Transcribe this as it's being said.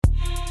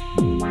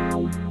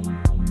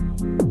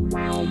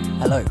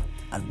Hello,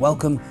 and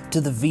welcome to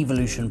the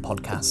Vevolution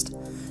podcast.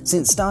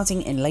 Since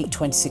starting in late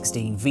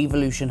 2016,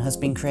 Vevolution has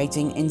been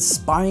creating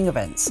inspiring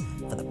events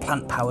for the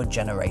plant-powered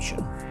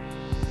generation.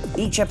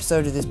 Each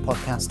episode of this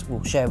podcast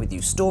will share with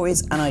you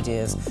stories and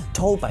ideas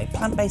told by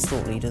plant-based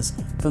thought leaders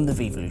from the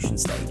Vevolution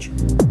stage.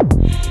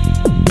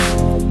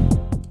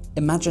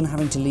 Imagine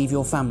having to leave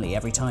your family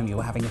every time you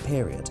were having a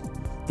period.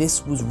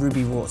 This was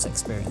Ruby Raut's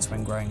experience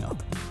when growing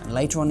up, and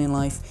later on in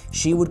life,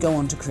 she would go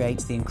on to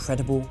create the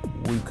incredible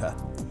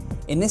WUKA.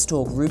 In this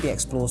talk, Ruby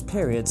explores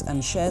periods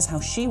and shares how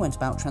she went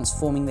about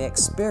transforming the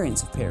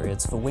experience of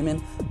periods for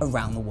women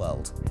around the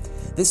world.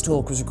 This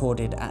talk was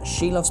recorded at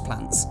She Loves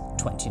Plants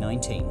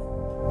 2019.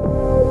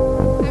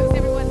 How's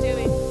everyone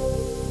doing?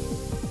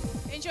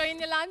 Enjoying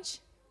your lunch?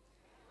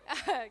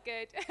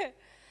 Good.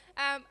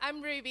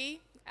 I'm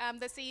Ruby. I'm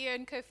the CEO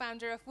and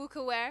co-founder of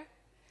WUKA.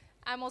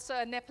 I'm also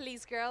a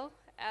Nepalese girl.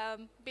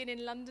 Been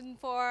in London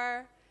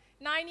for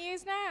 9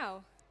 years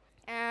now.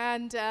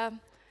 And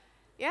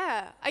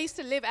I used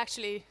to live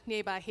actually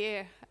nearby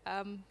here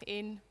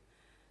in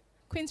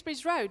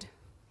Queensbridge Road.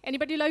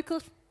 Anybody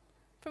local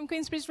from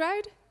Queensbridge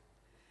Road?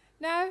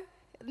 No?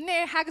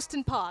 Near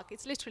Haggerston Park.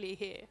 It's literally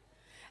here.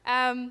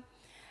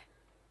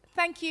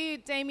 Thank you,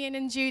 Damien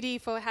and Judy,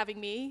 for having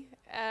me.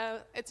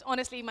 It's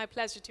honestly my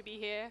pleasure to be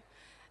here.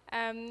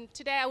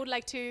 Today I would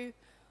like to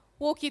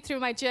walk you through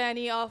my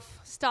journey of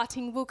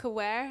starting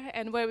WUKA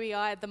and where we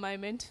are at the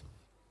moment.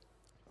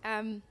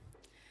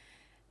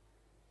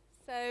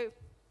 So,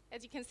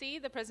 as you can see,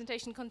 the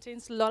presentation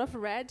contains a lot of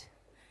red.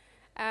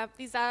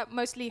 These are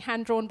mostly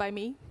hand-drawn by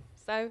me,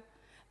 so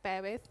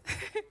bear with.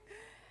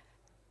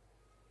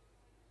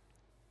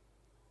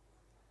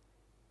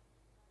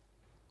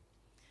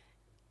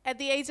 At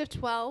the age of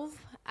 12,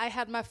 I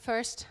had my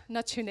first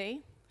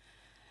natune.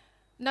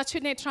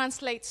 Natune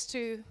translates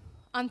to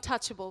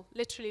untouchable,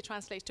 literally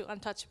translates to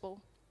untouchable.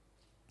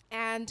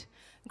 And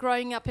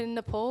growing up in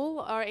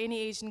Nepal or any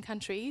Asian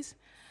countries,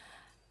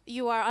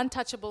 you are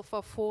untouchable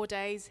for 4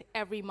 days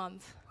every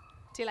month,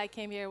 till I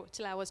came here,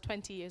 till I was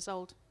 20 years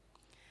old.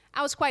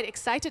 I was quite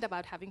excited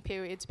about having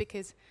periods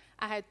because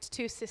I had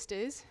 2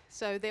 sisters,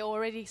 so they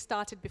already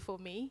started before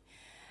me.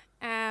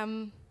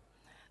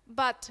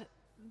 But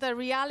the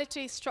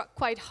reality struck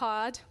quite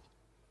hard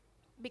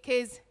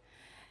because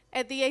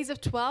at the age of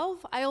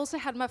 12, I also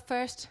had my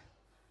first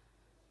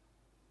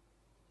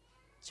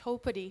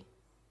chopadi.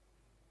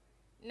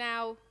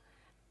 Now,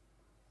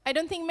 I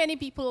don't think many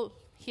people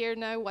here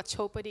know what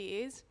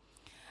chopadi is.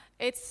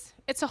 It's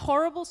a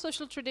horrible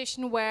social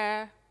tradition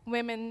where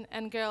women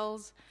and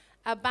girls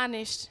are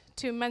banished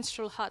to a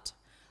menstrual hut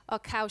or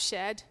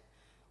cowshed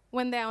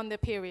when they're on their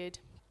period.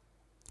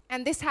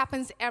 And this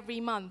happens every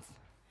month,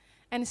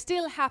 and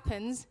still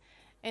happens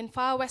in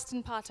far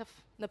western part of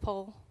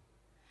Nepal.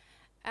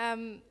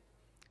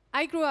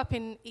 I grew up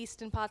in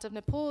eastern part of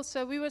Nepal,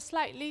 so we were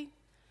slightly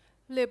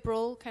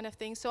liberal kind of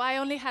thing, so I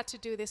only had to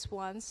do this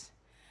once.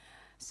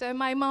 So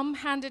my mom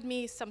handed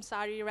me some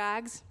sari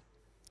rags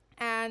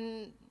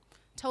and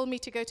told me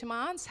to go to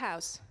my aunt's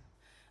house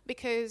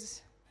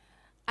because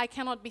I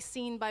cannot be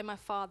seen by my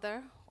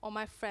father or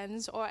my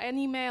friends or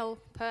any male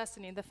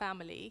person in the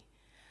family.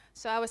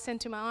 So I was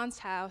sent to my aunt's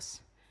house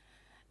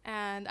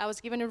and I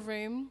was given a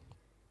room,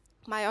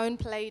 my own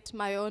plate,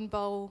 my own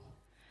bowl,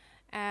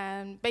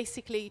 and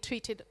basically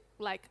treated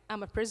like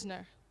I'm a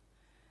prisoner.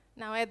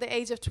 Now, at the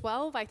age of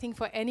 12, I think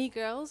for any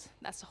girls,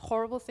 that's a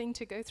horrible thing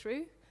to go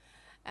through,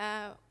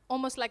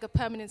 almost like a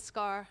permanent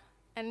scar.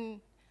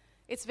 And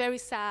it's very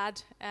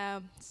sad,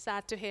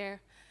 sad to hear.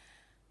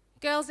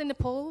 Girls in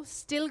Nepal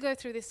still go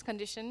through this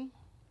condition.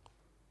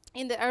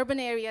 In the urban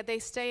area, they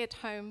stay at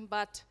home,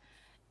 but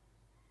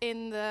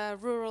in the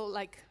rural,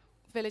 like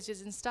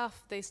villages and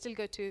stuff, they still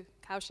go to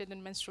cowshed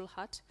and menstrual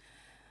hut.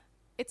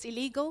 It's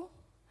illegal.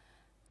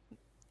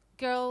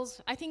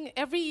 Girls, I think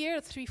every year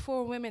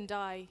 3-4 women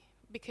die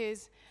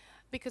because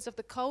of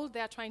the cold.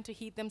 They are trying to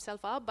heat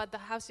themselves up, but the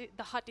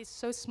hut is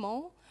so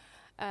small.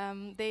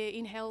 They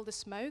inhale the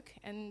smoke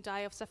and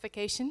die of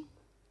suffocation.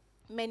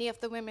 Many of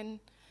the women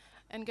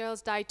and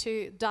girls die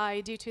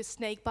due to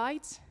snake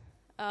bites.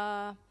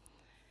 And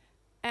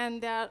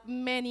there are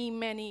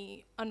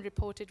many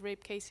unreported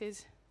rape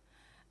cases.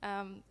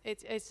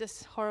 It's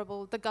just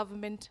horrible. The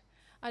government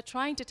are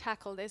trying to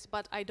tackle this,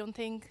 but I don't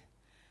think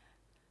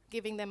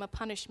giving them a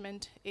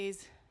punishment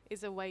is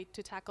a way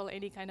to tackle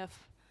any kind of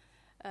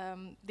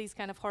these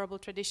kind of horrible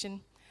tradition.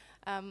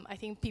 I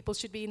think people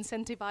should be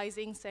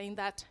incentivizing, saying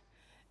that,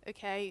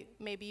 okay,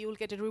 maybe you'll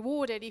get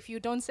rewarded if you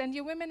don't send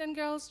your women and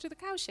girls to the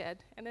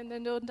cowshed and then they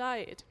don't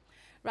diet,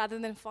 rather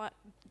than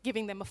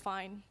giving them a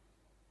fine.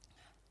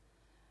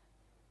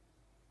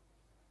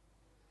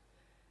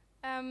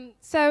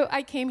 So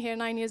I came here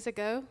 9 years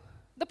ago.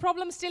 The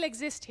problem still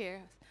exists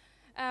here.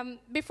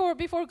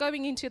 Before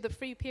going into the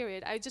free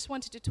period, I just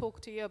wanted to talk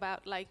to you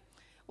about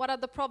what are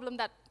the problems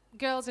that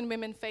girls and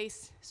women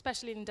face,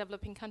 especially in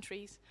developing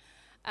countries,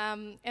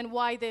 and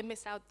why they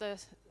miss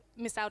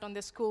out on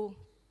their school.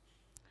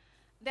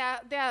 There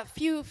are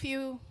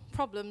few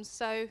problems.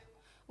 So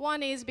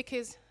one is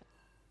because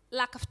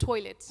lack of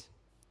toilets.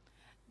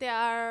 there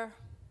are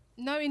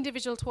no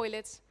individual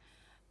toilets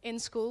in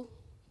school.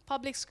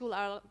 Public school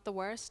are the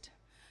worst.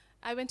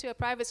 I went to a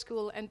private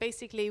school, and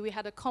basically we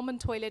had a common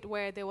toilet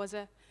where there was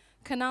a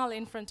canal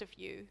in front of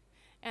you,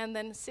 and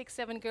then 6,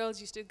 7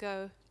 girls used to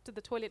go to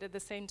the toilet at the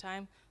same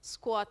time,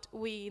 squat,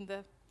 wee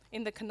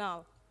in the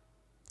canal.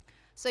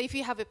 So if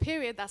you have a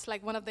period, that's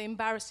like one of the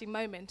embarrassing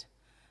moments.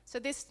 So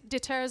this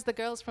deters the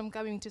girls from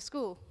going to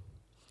school.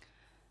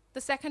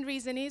 The second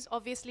reason is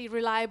obviously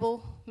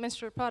reliable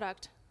menstrual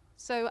product.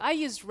 So I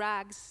used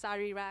rags,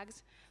 sari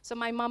rags. So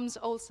my mom's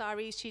old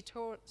sari, she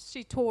tore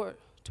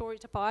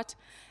it apart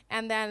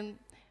and then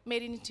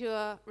made it into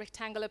a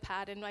rectangular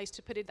pad, and I used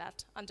to put it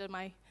that under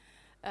my,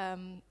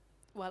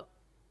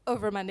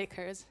 over my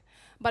knickers.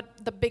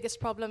 But the biggest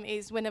problem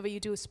is whenever you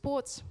do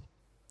sports,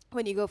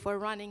 when you go for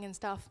running and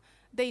stuff,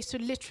 they used to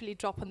literally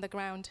drop on the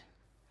ground.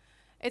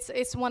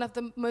 It's one of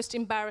the most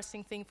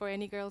embarrassing thing for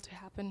any girl to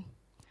happen.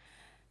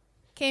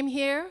 Came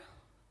here,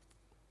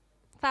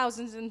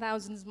 thousands and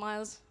thousands of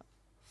miles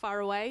far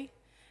away,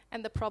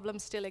 and the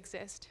problems still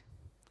exist.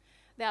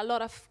 There are a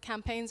lot of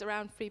campaigns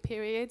around free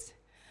periods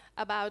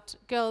about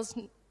girls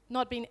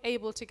not being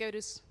able to go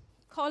to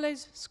college,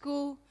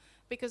 school,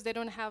 because they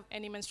don't have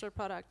any menstrual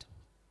product.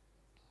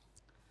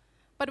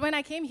 But when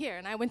I came here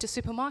and I went to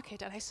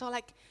supermarket and I saw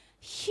like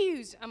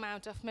huge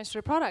amount of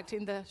menstrual product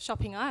in the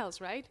shopping aisles,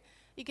 right?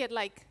 You get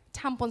like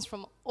tampons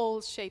from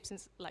all shapes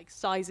and like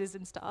sizes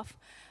and stuff.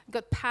 You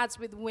got pads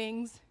with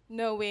wings,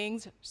 no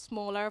wings,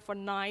 smaller for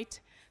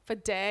night, for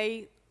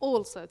day,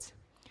 all sorts.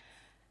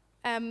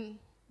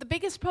 The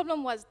biggest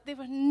problem was there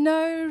were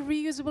no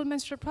reusable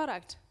menstrual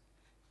product,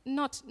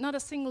 not a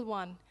single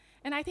one.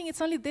 And I think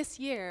it's only this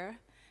year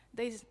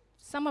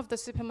some of the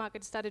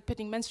supermarkets started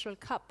putting menstrual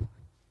cup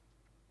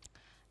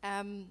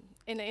in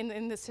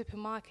the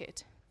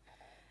supermarket.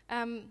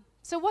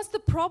 So what's the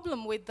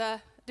problem with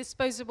the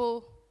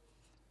disposable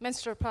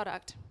menstrual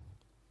product?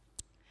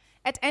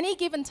 At any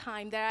given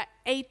time, there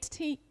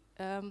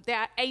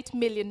are 8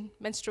 million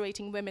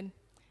menstruating women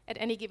at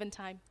any given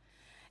time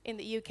in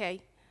the UK.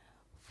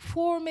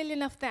 4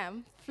 million of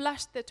them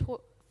flush their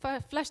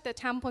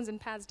tampons and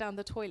pads down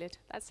the toilet.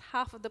 That's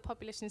half of the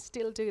population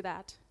still do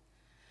that.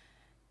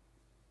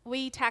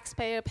 We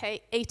taxpayers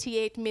pay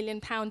 £88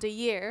 million a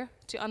year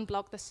to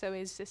unblock the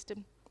sewage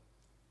system.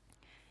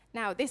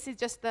 Now, this is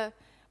just the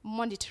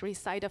monetary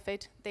side of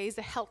it. There is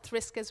a health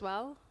risk as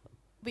well.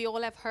 We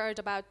all have heard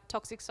about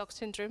toxic shock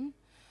syndrome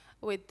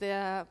with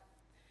the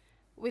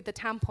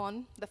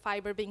tampon, the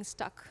fiber being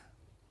stuck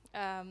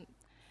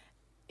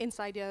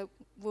inside your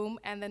womb,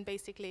 and then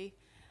basically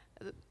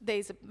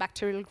there's a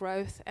bacterial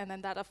growth, and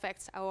then that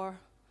affects our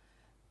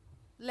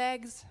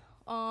legs,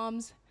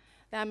 arms.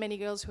 There are many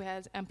girls who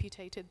had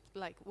amputated,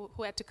 like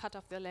who had to cut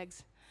off their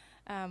legs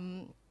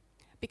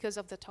because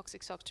of the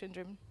toxic shock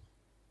syndrome.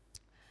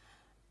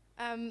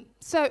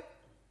 So,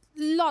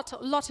 lot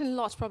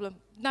problem.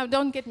 Now,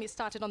 don't get me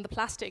started on the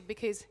plastic,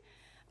 because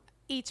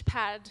each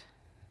pad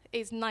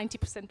is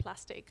 90%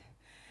 plastic,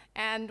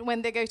 and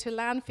when they go to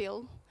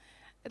landfill,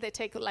 they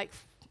take like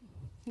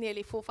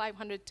nearly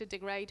 400-500 to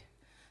degrade.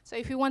 So,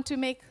 if we want to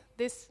make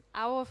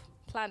our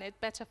planet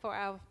better for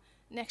our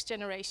next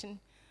generation,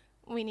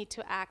 we need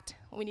to act.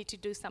 We need to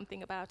do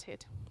something about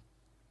it.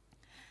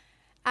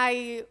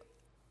 Then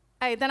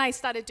I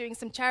started doing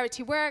some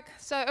charity work.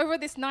 So over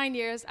these 9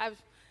 years,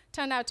 I've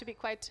turned out to be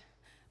quite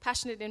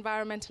passionate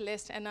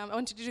environmentalist, and I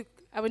wanted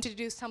to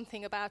do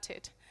something about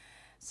it.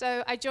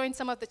 So I joined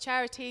some of the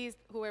charities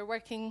who were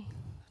working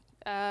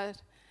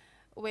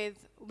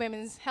with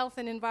women's health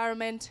and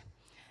environment.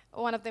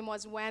 One of them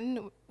was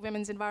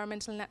Women's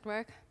Environmental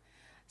Network.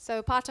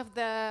 So part of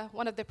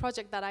one of the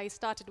projects that I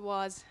started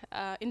was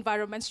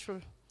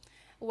Enviromenstrual,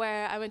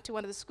 where I went to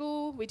one of the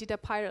schools, we did a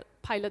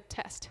pilot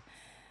test,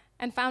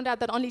 and found out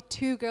that only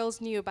 2 girls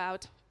knew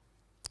about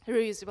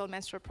reusable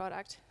menstrual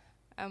product.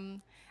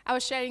 I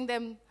was sharing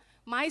them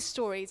my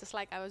story, just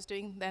like I was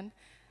doing then.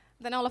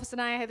 Then all of a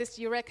sudden I had this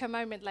eureka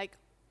moment, like,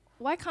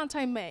 why can't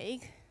I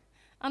make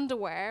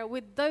underwear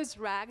with those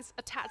rags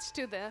attached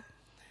to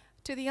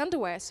the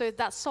underwear? So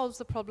that solves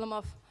the problem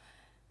of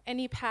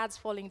any pads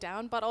falling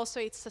down, but also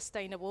it's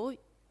sustainable.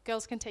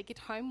 Girls can take it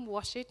home,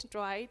 wash it,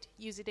 dry it,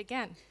 use it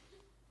again.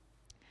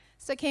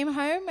 So I came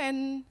home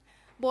and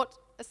bought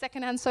a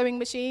second-hand sewing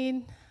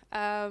machine,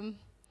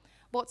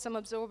 bought some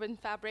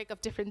absorbent fabric of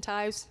different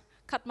types,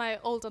 cut my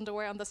old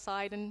underwear on the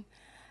side and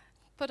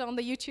put on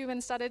the YouTube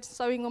and started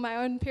sewing on my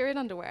own period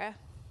underwear.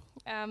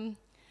 And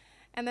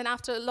then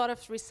after a lot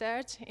of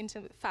research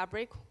into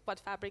fabric,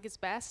 what fabric is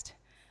best,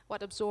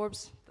 what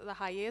absorbs the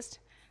highest,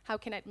 how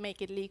can I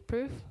make it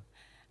leak-proof,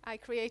 I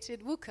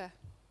created WUKA.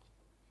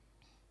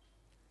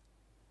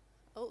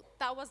 Oh,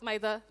 that was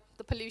the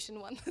pollution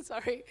one,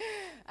 sorry.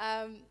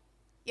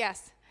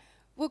 Yes,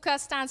 WUKA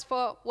stands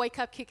for Wake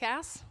Up Kick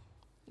Ass.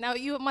 Now,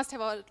 you must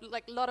have a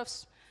lot of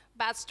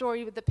bad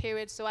story with the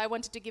period, so I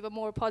wanted to give a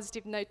more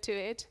positive note to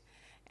it.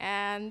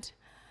 And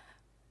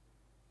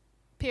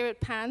period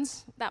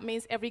pants, that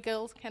means every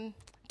girl can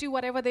do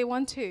whatever they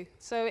want to.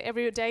 So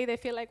every day they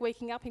feel like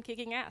waking up and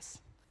kicking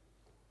ass.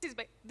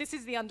 This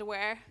is the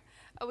underwear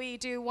We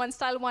do one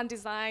style, one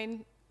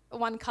design,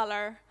 one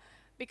color,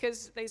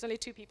 because there's only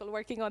 2 people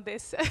working on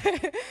this.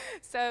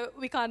 So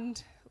we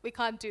can't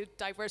do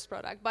diverse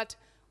product, but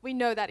we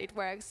know that it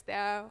works. There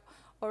are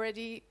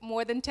already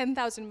more than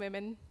 10,000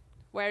 women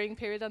wearing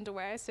period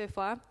underwear so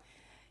far.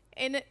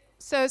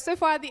 So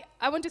far,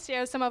 I want to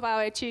share some of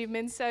our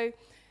achievements. So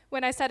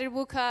when I started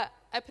WUKA,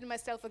 I put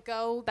myself a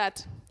goal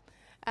that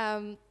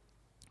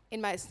in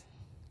my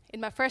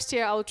first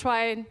year, I'll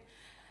try and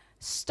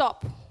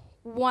stop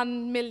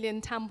 1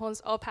 million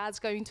tampons or pads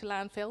going to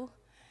landfill.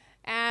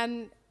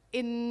 And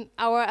in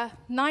our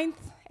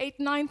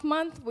 9th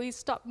month, we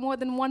stopped more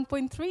than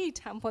 1.3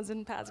 tampons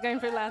and pads going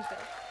to landfill.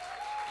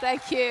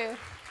 Thank you.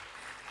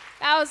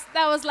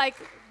 That was like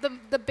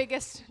the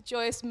biggest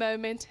joyous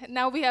moment.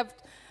 Now we have,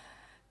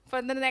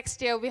 for the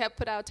next year, we have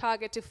put our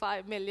target to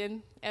 5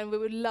 million, and we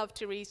would love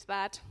to reach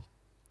that.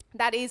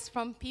 That is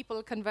from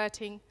people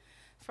converting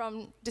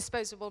from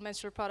disposable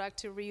menstrual product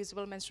to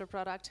reusable menstrual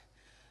product.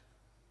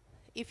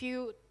 If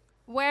you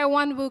wear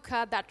one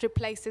WUKA, that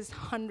replaces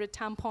 100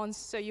 tampons,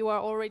 so you are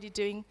already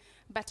doing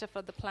better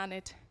for the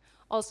planet,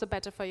 also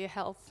better for your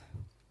health.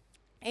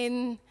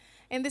 In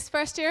this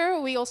first year,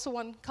 we also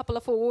won a couple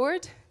of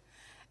awards,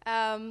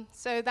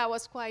 so that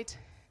was quite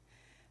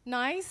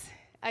nice.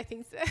 I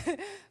think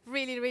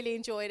really, really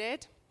enjoyed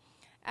it.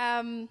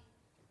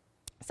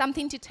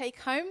 Something to take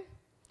home.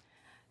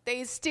 There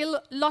is still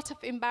a lot of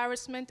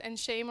embarrassment and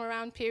shame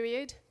around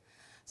period.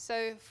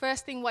 So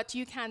first thing what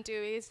you can do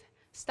is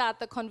start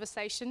the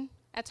conversation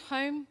at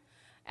home,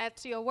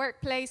 at your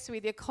workplace,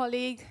 with your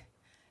colleague.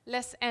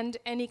 Let's end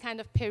any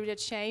kind of period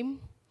shame.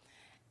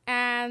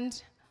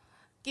 And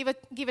give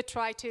a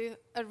try to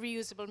a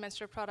reusable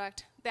menstrual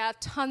product. There are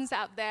tons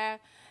out there.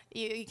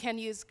 You can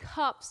use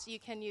cups, you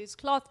can use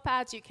cloth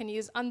pads, you can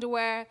use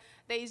underwear.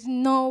 There is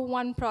no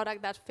one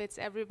product that fits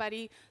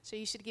everybody, so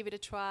you should give it a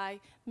try,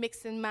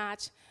 mix and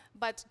match,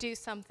 but do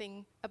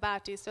something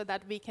about it so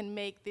that we can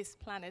make this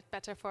planet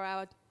better for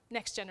our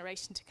next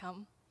generation to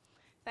come.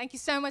 Thank you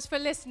so much for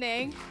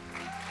listening.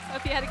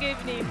 Hope you had a good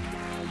evening.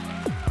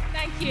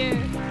 Thank you.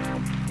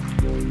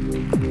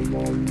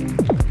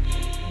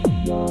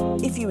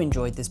 If you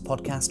enjoyed this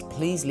podcast,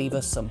 please leave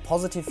us some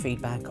positive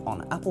feedback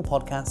on Apple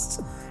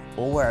Podcasts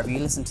or wherever you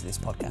listen to this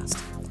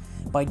podcast.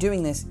 By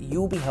doing this,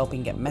 you'll be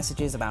helping get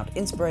messages about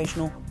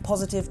inspirational,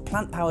 positive,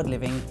 plant-powered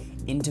living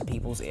into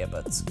people's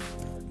earbuds.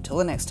 Until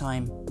the next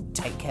time,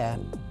 take care,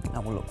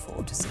 and we'll look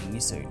forward to seeing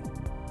you soon.